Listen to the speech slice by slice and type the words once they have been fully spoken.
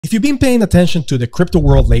If you've been paying attention to the crypto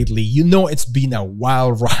world lately, you know it's been a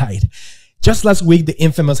wild ride. Just last week, the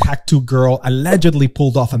infamous Hawk Tuah girl allegedly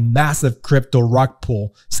pulled off a massive crypto rug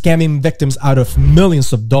pull, scamming victims out of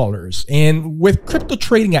millions of dollars. And with crypto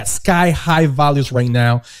trading at sky-high values right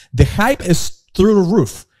now, the hype is through the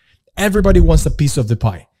roof. Everybody wants a piece of the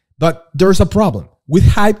pie. But there's a problem. With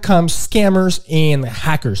hype comes scammers and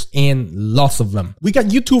hackers, and lots of them. We got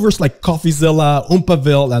YouTubers like Coffeezilla,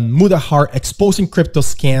 Oompaville, and Mutahar exposing crypto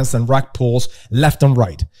scams and rug pulls left and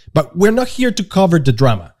right. But we're not here to cover the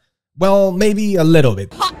drama. Well, maybe a little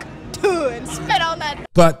bit. Hawk Tuah and spit on that.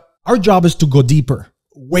 But our job is to go deeper,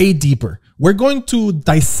 way deeper. We're going to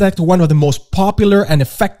dissect one of the most popular and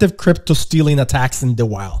effective crypto stealing attacks in the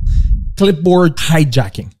wild: clipboard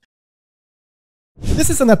hijacking.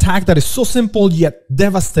 This is an attack that is so simple yet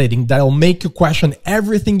devastating that it'll make you question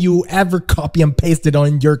everything you ever copy and pasted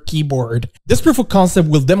on your keyboard. This proof of concept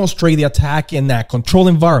will demonstrate the attack in a controlled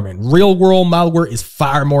environment. Real-world malware is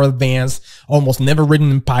far more advanced, almost never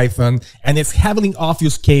written in Python, and it's heavily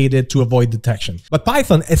obfuscated to avoid detection. But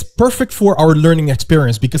Python is perfect for our learning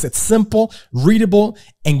experience because it's simple, readable,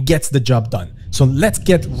 and gets the job done. So let's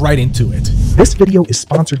get right into it. This video is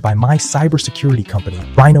sponsored by my cybersecurity company,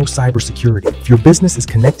 Rhino Cybersecurity. If your business is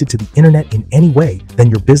connected to the internet in any way, then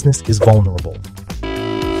your business is vulnerable.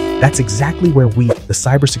 That's exactly where we, the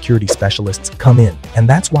cybersecurity specialists, come in. And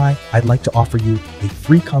that's why I'd like to offer you a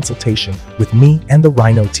free consultation with me and the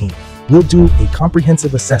Rhino team. We'll do a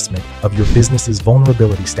comprehensive assessment of your business's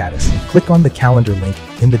vulnerability status. Click on the calendar link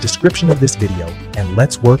in the description of this video and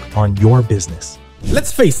let's work on your business.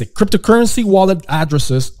 Let's face it, cryptocurrency wallet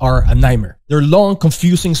addresses are a nightmare. They're long,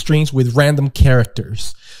 confusing strings with random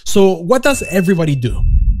characters. So what does everybody do?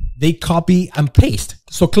 They copy and paste.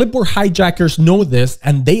 So clipboard hijackers know this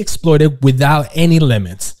and they exploit it without any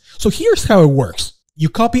limits. So here's how it works. You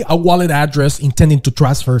copy a wallet address intending to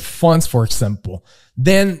transfer funds, for example.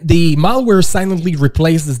 Then the malware silently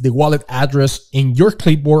replaces the wallet address in your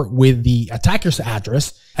clipboard with the attacker's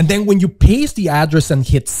address. And then when you paste the address and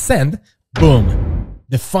hit send, boom,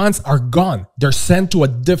 the funds are gone. They're sent to a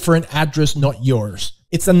different address, not yours.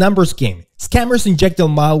 It's a numbers game. Scammers inject their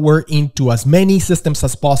malware into as many systems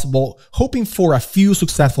as possible, hoping for a few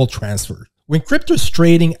successful transfers. When crypto is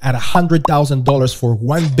trading at $100,000 for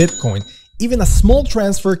one Bitcoin, even a small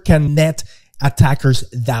transfer can net attackers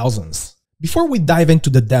thousands. Before we dive into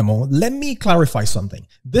the demo, let me clarify something.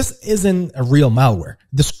 This isn't a real malware.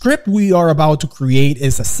 The script we are about to create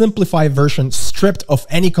is a simplified version stripped of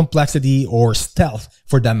any complexity or stealth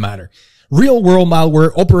for that matter. Real-world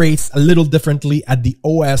malware operates a little differently at the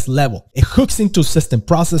OS level. It hooks into system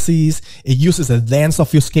processes, it uses advanced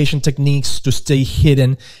obfuscation techniques to stay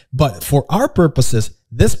hidden, but for our purposes,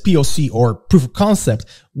 this POC or proof of concept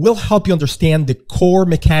will help you understand the core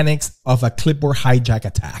mechanics of a clipboard hijack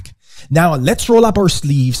attack. Now let's roll up our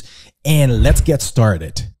sleeves and let's get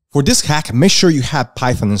started. For this hack, make sure you have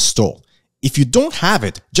Python installed. If you don't have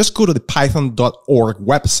it, just go to the python.org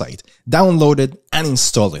website, download it and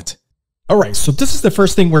install it. Alright, so this is the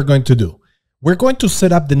first thing we're going to do. We're going to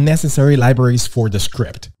set up the necessary libraries for the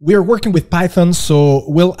script. We are working with Python, so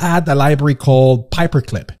we'll add a library called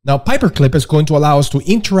Paperclip. Now, Paperclip is going to allow us to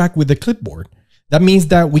interact with the clipboard. That means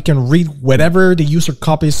that we can read whatever the user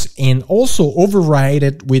copies and also override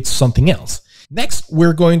it with something else. Next,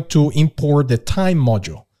 we're going to import the time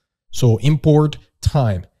module. So import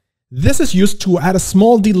time. This is used to add a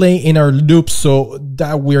small delay in our loop so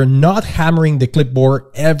that we're not hammering the clipboard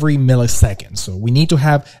every millisecond. So we need to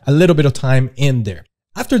have a little bit of time in there.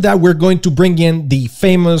 After that, we're going to bring in the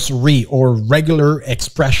famous or regular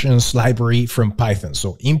expressions library from Python.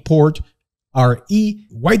 So import RE.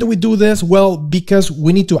 Why do we do this? Well, because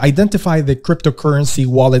we need to identify the cryptocurrency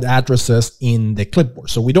wallet addresses in the clipboard.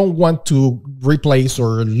 So we don't want to replace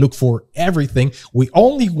or look for everything. We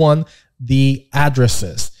only want the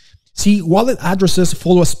addresses. See, wallet addresses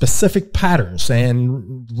follow specific patterns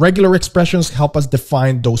and regular expressions help us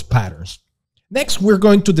define those patterns. Next, we're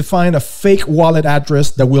going to define a fake wallet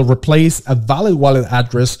address that will replace a valid wallet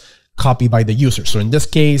address copied by the user. So in this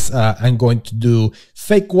case, I'm going to do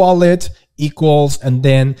fake wallet equals, and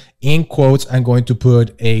then in quotes, I'm going to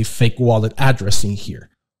put a fake wallet address in here.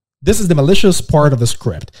 This is the malicious part of the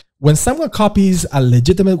script. When someone copies a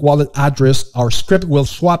legitimate wallet address, our script will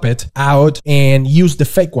swap it out and use the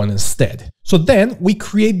fake one instead. So then we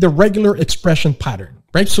create the regular expression pattern,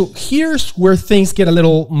 right? So here's where things get a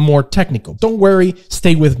little more technical. Don't worry,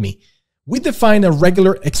 stay with me. We define a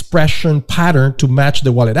regular expression pattern to match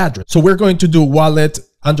the wallet address. So we're going to do wallet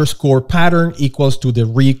underscore pattern equals to the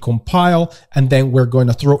recompile, and then we're going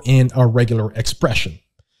to throw in our regular expression.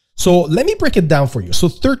 So let me break it down for you. So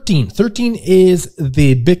 13 is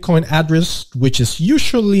the Bitcoin address, which is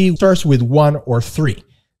usually starts with 1 or 3.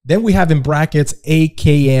 Then we have in brackets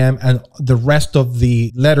AKM and the rest of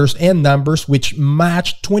the letters and numbers, which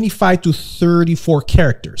match 25 to 34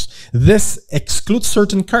 characters. This excludes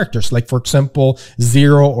certain characters, like for example,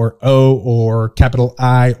 0 or O or capital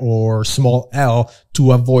I or small l,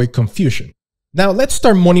 to avoid confusion. Now let's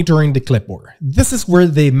start monitoring the clipboard. This is where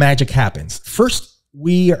the magic happens. First,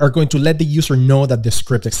 we are going to let the user know that the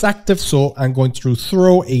script is active. So I'm going to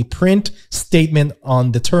throw a print statement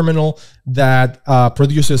on the terminal that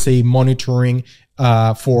produces a monitoring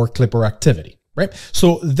for clipboard activity, right?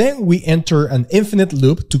 So then we enter an infinite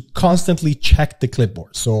loop to constantly check the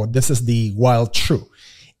clipboard. So this is the while true.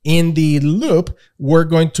 In the loop, we're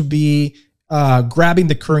going to be grabbing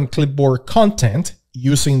the current clipboard content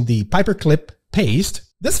using the paperclip paste.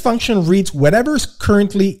 This function reads whatever is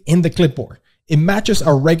currently in the clipboard. It matches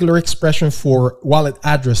our regular expression for wallet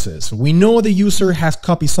addresses. We know the user has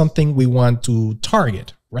copied something we want to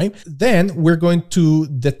target, right? Then we're going to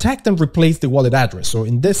detect and replace the wallet address. So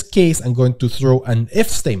in this case, I'm going to throw an if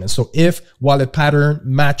statement. So if wallet pattern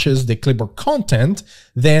matches the clipboard content,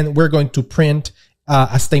 then we're going to print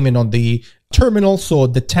a statement on the terminal. So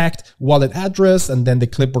detect wallet address and then the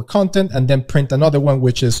clipboard content, and then print another one,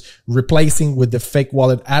 which is replacing with the fake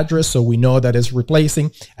wallet address. So we know that it's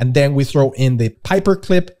replacing. And then we throw in the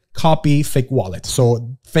paperclip copy fake wallet.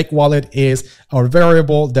 So fake wallet is our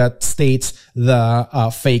variable that states the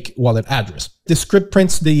fake wallet address. The script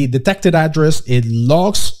prints the detected address. It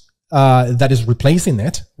logs that is replacing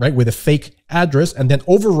it, right, with a fake address, and then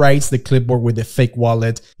overwrites the clipboard with the fake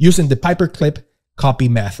wallet using the paperclip copy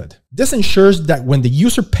method. This ensures that when the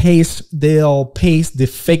user pastes, they'll paste the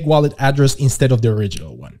fake wallet address instead of the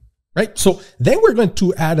original one, right? So then we're going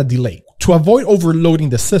to add a delay. To avoid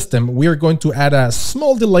overloading the system, we are going to add a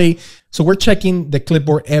small delay. So we're checking the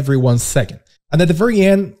clipboard every 1 second. And at the very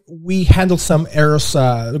end, we handle some errors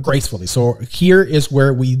gracefully. So here is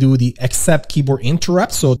where we do the except keyboard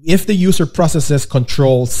interrupt. So if the user processes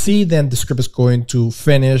Control-C, then the script is going to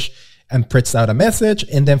finish and prints out a message.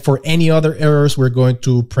 And then for any other errors, we're going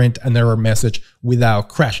to print an error message without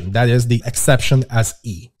crashing. That is the exception as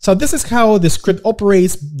E. So this is how the script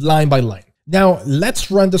operates line by line. Now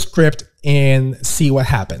let's run the script and see what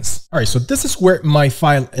happens. All right, so this is where my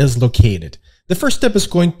file is located. The first step is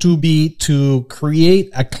going to be to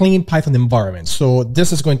create a clean Python environment. So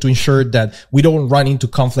this is going to ensure that we don't run into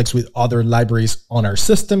conflicts with other libraries on our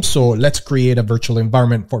system. So let's create a virtual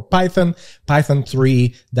environment for Python, Python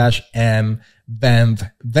 3-m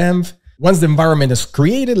venv. Once the environment is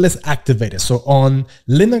created, let's activate it. So on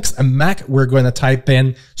Linux and Mac, we're going to type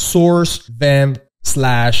in source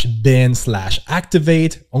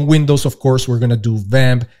venv/bin/activate. On Windows, of course, we're going to do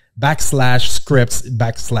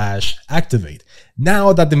venv/scripts/activate.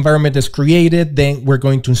 Now that the environment is created, then we're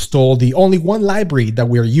going to install the only one library that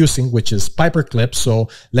we are using, which is paperclip. So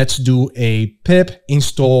let's do a pip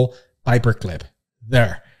install paperclip.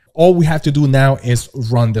 There. All we have to do now is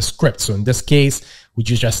run the script. So in this case, we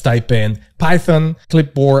just type in Python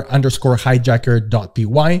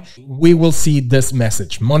clipboard_hijacker.py. We will see this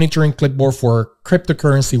message, monitoring clipboard for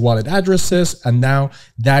cryptocurrency wallet addresses. And now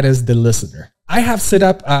that is the listener. I have set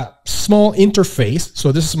up a small interface.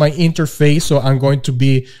 So this is my interface. So I'm going to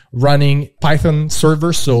be running Python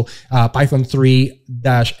server. So Python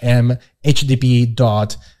 3-m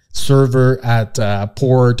http.server at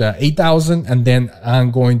port 8000. And then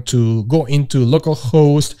I'm going to go into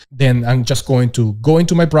localhost. Then I'm just going to go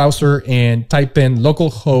into my browser and type in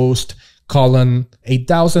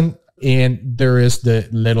localhost:8000. And there is the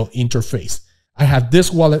little interface. I have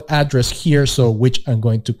this wallet address here, so which I'm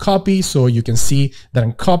going to copy. So you can see that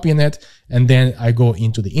I'm copying it. And then I go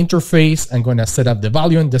into the interface. I'm going to set up the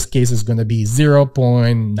value. In this case, it's going to be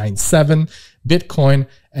 0.97 Bitcoin.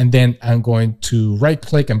 And then I'm going to right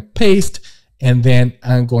click and paste. And then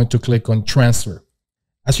I'm going to click on transfer.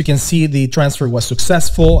 As you can see, the transfer was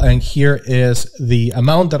successful. And here is the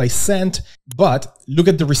amount that I sent. But look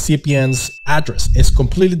at the recipient's address. It's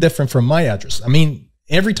completely different from my address. I mean,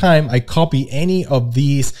 every time I copy any of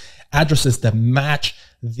these addresses that match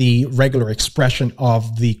the regular expression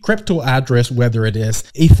of the crypto address, whether it is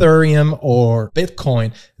Ethereum or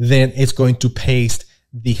Bitcoin, then it's going to paste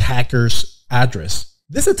the hacker's address.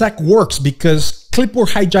 This attack works because clipboard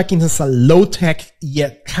hijacking is a low-tech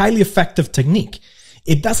yet highly effective technique.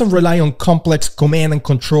 It doesn't rely on complex command and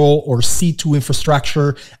control or C2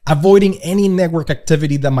 infrastructure, avoiding any network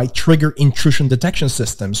activity that might trigger intrusion detection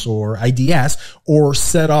systems or IDS, or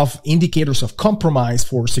set off indicators of compromise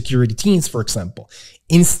for security teams, for example.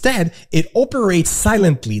 Instead, it operates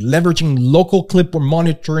silently, leveraging local clipboard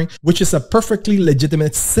monitoring, which is a perfectly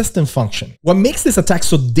legitimate system function. What makes this attack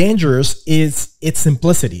so dangerous is its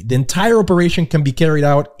simplicity. The entire operation can be carried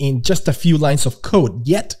out in just a few lines of code,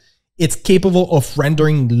 yet it's capable of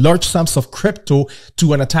rendering large sums of crypto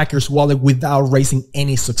to an attacker's wallet without raising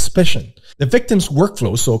any suspicion. The victim's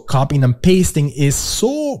workflow, so copying and pasting, is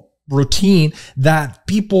so routine that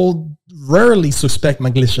people rarely suspect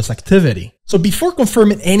malicious activity. So before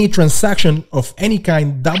confirming any transaction of any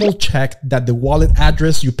kind, double check that the wallet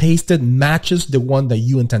address you pasted matches the one that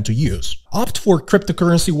you intend to use. Opt for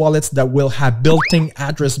cryptocurrency wallets that will have built-in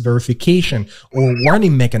address verification or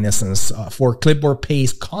warning mechanisms for clipboard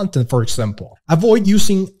paste content, for example. Avoid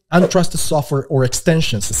using untrusted software or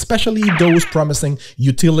extensions, especially those promising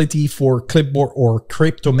utility for clipboard or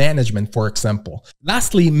crypto management, for example.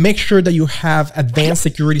 Lastly, make sure that you have advanced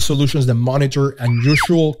security solutions that monitor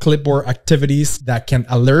unusual clipboard activities that can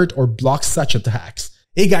alert or block such attacks.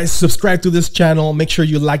 Hey guys, subscribe to this channel. Make sure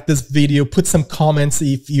you like this video, put some comments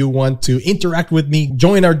if you want to interact with me,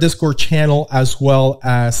 join our Discord channel, as well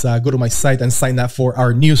as go to my site and sign up for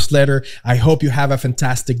our newsletter. I hope you have a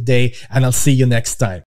fantastic day, and I'll see you next time.